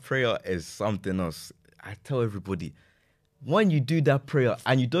 Like, that prayer is something else. I tell everybody, when you do that prayer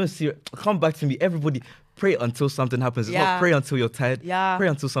and you don't see it, come back to me. Everybody, pray until something happens. It's not pray until you're tired. Yeah. Pray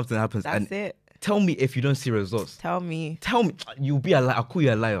until something happens. That's it. Tell me if you don't see results. Tell me. You'll be a liar. I'll call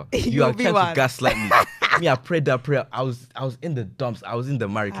you a liar. You are trying to gaslight me. Me, I prayed that prayer. I was in the dumps. I was in the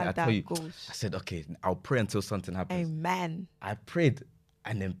marriage. I tell you. I said, okay, I'll pray until something happens. Amen. I prayed,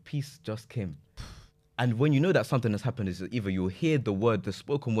 and then peace just came. And when you know that something has happened, is either you'll hear the word, the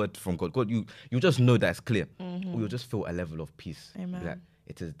spoken word from God. God, you just know that it's clear. Or you'll just feel a level of peace. Amen. Like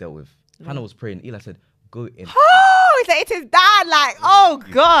it is dealt with. Hannah was praying. Eli said, go in. Oh, it is done. Like, oh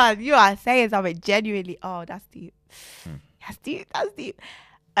God, you are saying something genuinely. Oh, that's deep. That's deep. That's deep.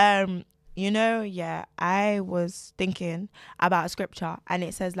 I was thinking about a scripture, and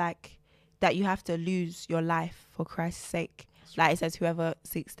it says like that you have to lose your life for Christ's sake. Like, it says, whoever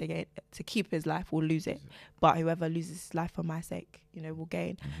seeks to keep his life will lose it, but whoever loses his life for my sake, will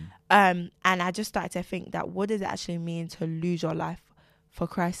gain. And I just started to think that, what does it actually mean to lose your life for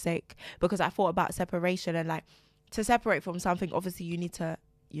Christ's sake? Because I thought about separation, and like, to separate from something, obviously you need to,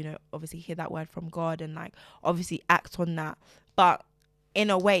 obviously hear that word from God and like obviously act on that. But in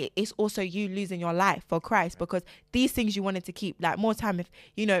a way, it's also you losing your life for Christ, because these things you wanted to keep, like, more time,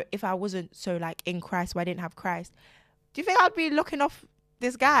 if I wasn't so like in Christ, or I didn't have Christ, do you think I'd be looking off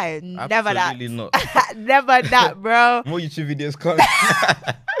this guy? Never that. Absolutely not. Never that, bro. More YouTube videos coming.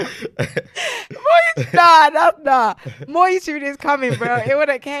 More YouTube videos coming, bro. It would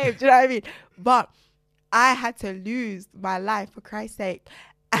have came. Do you know what I mean? But I had to lose my life for Christ's sake.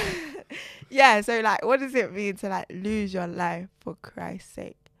 Yeah, so like, what does it mean to like lose your life for Christ's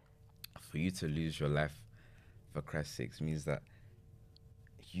sake? For you to lose your life for Christ's sake means that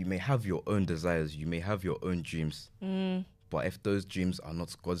you may have your own desires, you may have your own dreams, but if those dreams are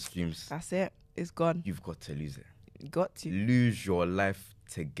not God's dreams, that's it. It's gone. You've got to lose it. You got to lose your life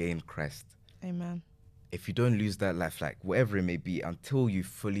to gain Christ. Amen. If you don't lose that life, like whatever it may be, until you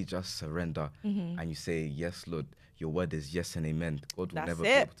fully just surrender and you say, yes, Lord, your word is yes and amen, God will never be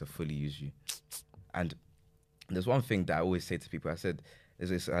able to fully use you. And there's one thing that I always say to people. I said,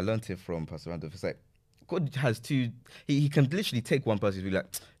 I learned it from Pastor Randolph. It's like, God has two. He can literally take one person and be like,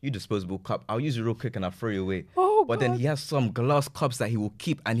 you disposable cup, I'll use it real quick and I'll throw it away. But then he has some glass cups that he will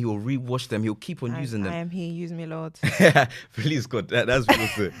keep and he will rewash them. He'll keep on using them. I am here. Use me, Lord. Please, God. That's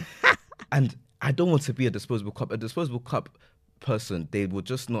beautiful. And I don't want to be a disposable cup. A disposable cup person, they will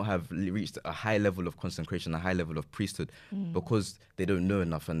just not have reached a high level of consecration, a high level of priesthood, because they don't know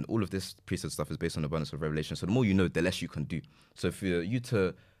enough. And all of this priesthood stuff is based on abundance of revelation. So the more you know, the less you can do. So for you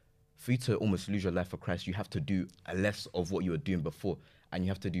to almost lose your life for Christ, you have to do less of what you were doing before, and you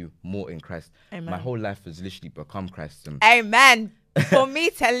have to do more in Christ. Amen. My whole life has literally become Christ. Amen. For me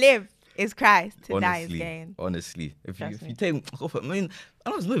to live is Christ, to die is Honestly, gain. honestly, if you Trust me. take me, I mean, I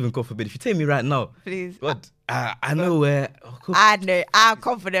know it's not even God forbid. If you take me right now, Please. God, I know where. I know. I'm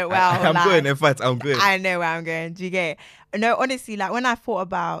confident. I'm like, going. In fact, I'm going. I know where I'm going. Do you get it? No, honestly, like when I thought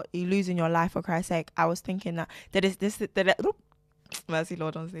about you losing your life for Christ's sake, I was thinking that mercy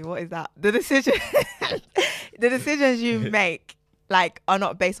Lord, honestly, what is that? The decisions you make like are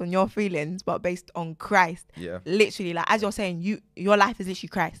not based on your feelings, but based on Christ. Yeah. Literally, like as you're saying, your life is literally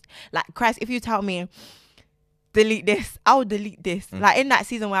Christ. Like Christ, if you tell me delete this, I'll delete this. Like in that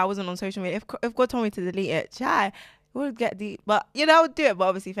season where I wasn't on social media, if God told me to delete it, it would get deep. But I would do it. But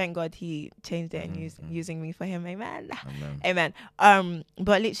obviously, thank God he changed it and using me for him. Amen. Amen.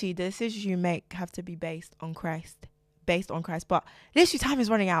 But literally, the decisions you make have to be based on Christ. But literally, time is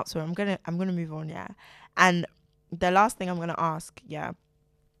running out, so I'm gonna move on. Yeah. And the last thing I'm gonna ask,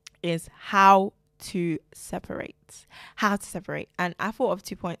 is how to separate. And I thought of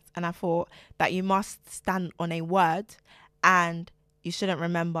 2 points, and I thought that you must stand on a word, and you shouldn't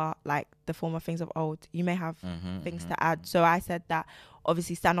remember like the former things of old. You may have things to add. So I said that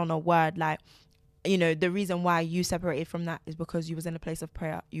obviously stand on a word, like, the reason why you separated from that is because you was in a place of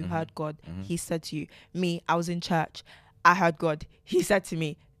prayer. You heard God. He said to you. Me, I was in church. I heard God. He said to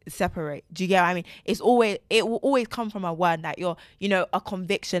me, separate. Do you get what I mean? It will always come from a word, like you're, a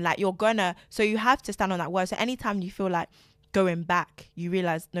conviction, like so you have to stand on that word. So anytime you feel like going back, you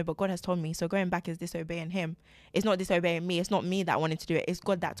realize, no, but God has told me. So going back is disobeying him. It's not disobeying me. It's not me that wanted to do it. It's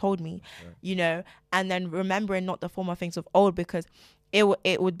God that told me, and then remembering not the former things of old, because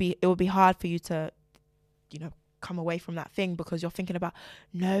it would be hard for you to, come away from that thing, because you're thinking about,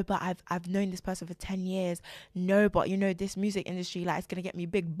 no, but I've known this person for 10 years. No, but this music industry, like, it's going to get me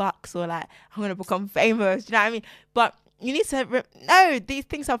big bucks, or like I'm going to become famous. Do you know what I mean? But you need to, no, these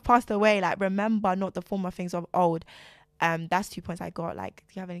things have passed away. Like, remember not the former things of old. That's 2 points I got. Like,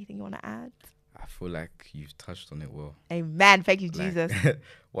 do you have anything you want to add? I feel like you've touched on it well. Amen. Thank you, Jesus.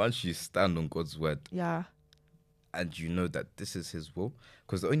 Once you stand on God's word, and you know that this is his will,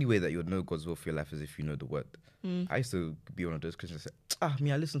 because the only way that you'll know God's will for your life is if you know the word. I used to be one of those Christians that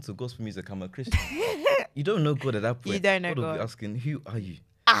say, I listen to gospel music, I'm a Christian. You don't know God at that point. You don't know God. God. Will be asking, who are you?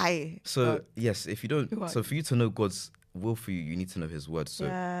 So God. Yes, if you don't, so for you to know God's will for you, you need to know his word.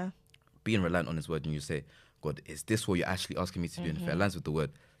 So being reliant on his word, and you say, God, is this what you're actually asking me to do? And if it aligns with the word,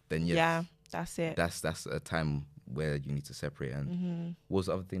 then yes. Yeah, that's it. That's a time where you need to separate. And what was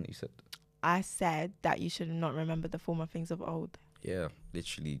the other thing that you said? I said that you should not remember the former things of old. Yeah,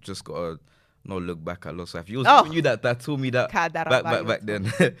 literally. Just gotta not look back at lost life. You was you that told me that back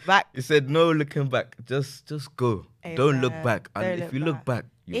then. You said no looking back. Just go. Amen. Don't look back. And if you look back,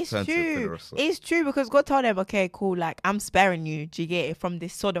 you turn to a pillar of salt. It's true, because God told them, okay, cool, like I'm sparing you. Do you get it? From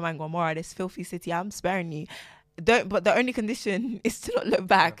this Sodom and Gomorrah, this filthy city, I'm sparing you. But the only condition is to not look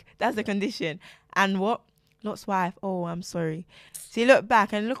back. That's the condition. And what? Lot's wife, oh, I'm sorry. She looked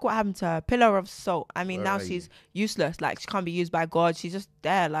back and look what happened to her. Pillar of salt. I mean, now she's useless. Like, she can't be used by God. She's just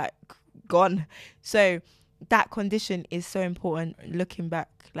there, like, gone. So that condition is so important. Looking back,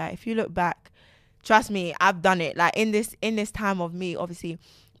 like, if you look back, trust me, I've done it. Like, in this time of me, obviously,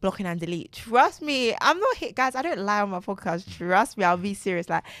 blocking and delete. Trust me, I'm not hit, guys. I don't lie on my podcast. Trust me, I'll be serious.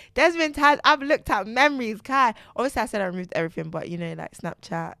 Like, there's been times I've looked at memories, Kai. Obviously, I said I removed everything, but like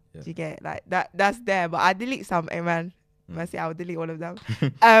Snapchat, do you get it? Like that's there, but I delete some. Amen. Mercy, I'll delete all of them.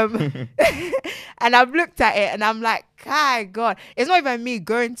 And I've looked at it and I'm like, Kai, God, it's not even me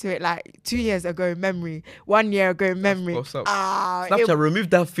going to it like 2 years ago memory, 1 year ago memory. Snapchat, remove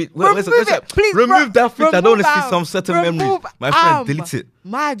that feed. Please remove that feed. I don't want to see some certain memory. My friend, delete it.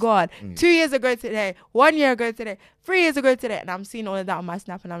 My God, 2 years ago today, 1 year ago today, 3 years ago today, and I'm seeing all of that on my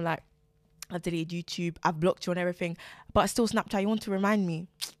Snap, and I'm like, I've deleted YouTube, I've blocked you on everything, but still Snapchat, you want to remind me?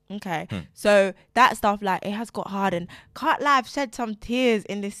 Okay. So that stuff, like, it has got hard, and can't lie, I've shed some tears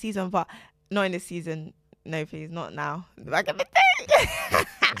in this season, but not in this season. No, please, not now. Back in the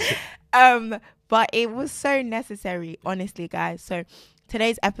day. But it was so necessary, honestly, guys. So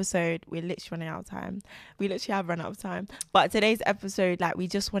today's episode, we're literally running out of time. We literally have run out of time. But today's episode, like, we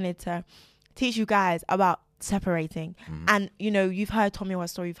just wanted to teach you guys about separating. And you've heard Tomiwa's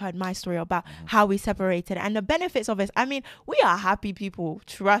story, you've heard my story about how we separated and the benefits of it. I mean, we are happy people,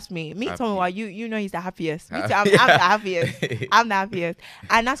 trust me. Tomiwa, you know he's the happiest. Me too, I'm the happiest. I'm the happiest.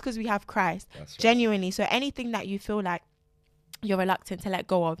 And that's because we have Christ. That's genuinely. Right. So anything that you feel like you're reluctant to let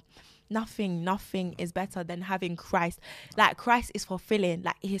go of. Nothing is better than having Christ. Like, Christ is fulfilling,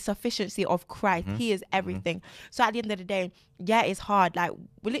 like his sufficiency of Christ. He is everything. So at the end of the day, yeah, it's hard. Like,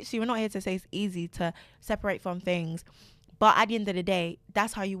 we're not here to say it's easy to separate from things. But at the end of the day,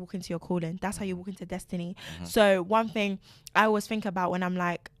 that's how you walk into your calling. That's how you walk into destiny. So one thing I always think about when I'm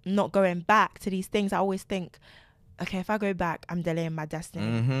like not going back to these things, I always think, okay, if I go back, I'm delaying my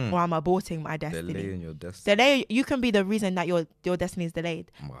destiny, or I'm aborting my destiny. Delaying your destiny. You can be the reason that your destiny is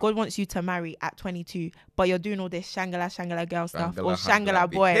delayed. Wow. God wants you to marry at 22, but you're doing all this shangala girl stuff, or Shangala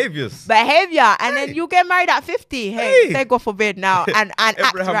shangala boy behavior, and then you get married at 50. Hey, say God forbid now, and act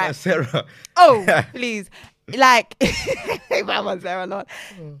Abraham right. and Sarah. Oh, please, like Abraham and Sarah, Lord.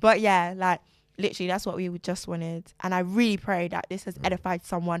 But yeah, like, literally, that's what we just wanted. And I really pray that this has edified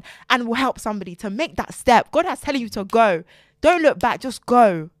someone and will help somebody to make that step. God has telling you to go. Don't look back. Just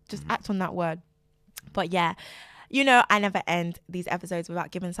go. Just act on that word. But yeah, you know, I never end these episodes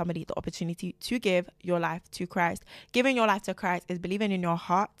without giving somebody the opportunity to give your life to Christ. Giving your life to Christ is believing in your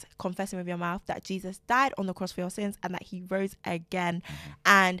heart, confessing with your mouth that Jesus died on the cross for your sins and that he rose again.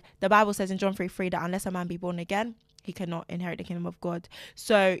 And the Bible says in John 3:3 that unless a man be born again, he cannot inherit the kingdom of God.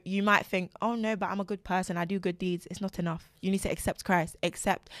 So you might think, oh no, but I'm a good person, I do good deeds. It's not enough. You need to accept Christ,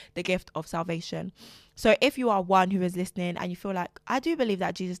 accept the gift of salvation. So if you are one who is listening and you feel like, I do believe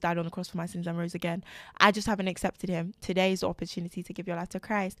that Jesus died on the cross for my sins and rose again, I just haven't accepted him, today is the opportunity to give your life to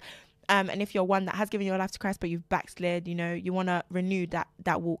Christ. And if you're one that has given your life to Christ, but you've backslid, you know, you want to renew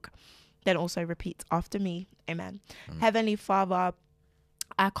that walk, then also repeat after me. Amen. Heavenly Father,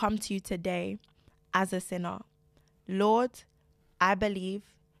 I come to you today as a sinner. Lord, I believe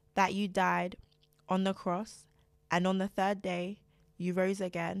that you died on the cross and on the third day you rose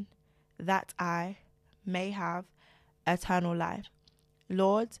again, that I may have eternal life.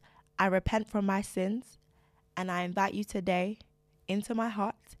 Lord, I repent from my sins and I invite you today into my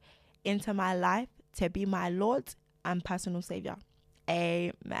heart, into my life, to be my Lord and personal Savior.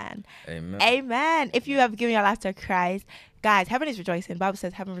 Amen. If you have given your life to Christ, guys, heaven is rejoicing. The Bible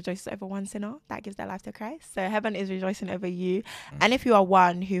says heaven rejoices over one sinner that gives their life to Christ. So heaven is rejoicing over you. And if you are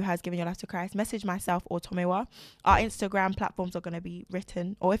one who has given your life to Christ, message myself or Tomiwa. Our Instagram platforms are going to be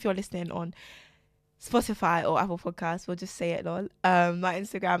written, or if you're listening on Spotify or Apple Podcasts, we'll just say it, lol. My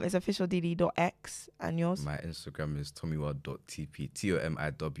Instagram is officialdeedee.x, and yours? My Instagram is tomiwa.tp,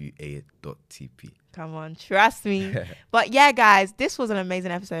 tomiwa.tp. Come on, trust me. But yeah, guys, this was an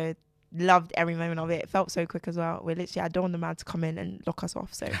amazing episode. Loved every moment of it. It felt so quick as well. I don't want the man to come in and lock us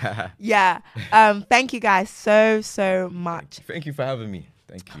off. So yeah. Thank you guys so much. Thank you for having me.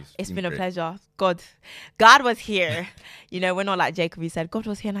 Thank you. It's been a pleasure. God was here. You know, we're not like Jacob. He said, God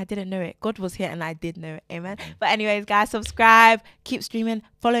was here and I didn't know it. God was here and I did know it. Amen. But anyways, guys, subscribe, keep streaming,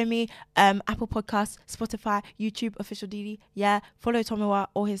 follow me, Apple Podcasts, Spotify, YouTube, Official Deedee. Yeah. Follow Tomiwa.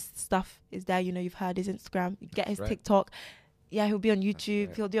 All his stuff is there. You know, you've heard his Instagram. Get his TikTok. Yeah, he'll be on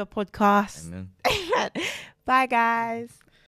YouTube. He'll do a podcast. Amen. Bye, guys.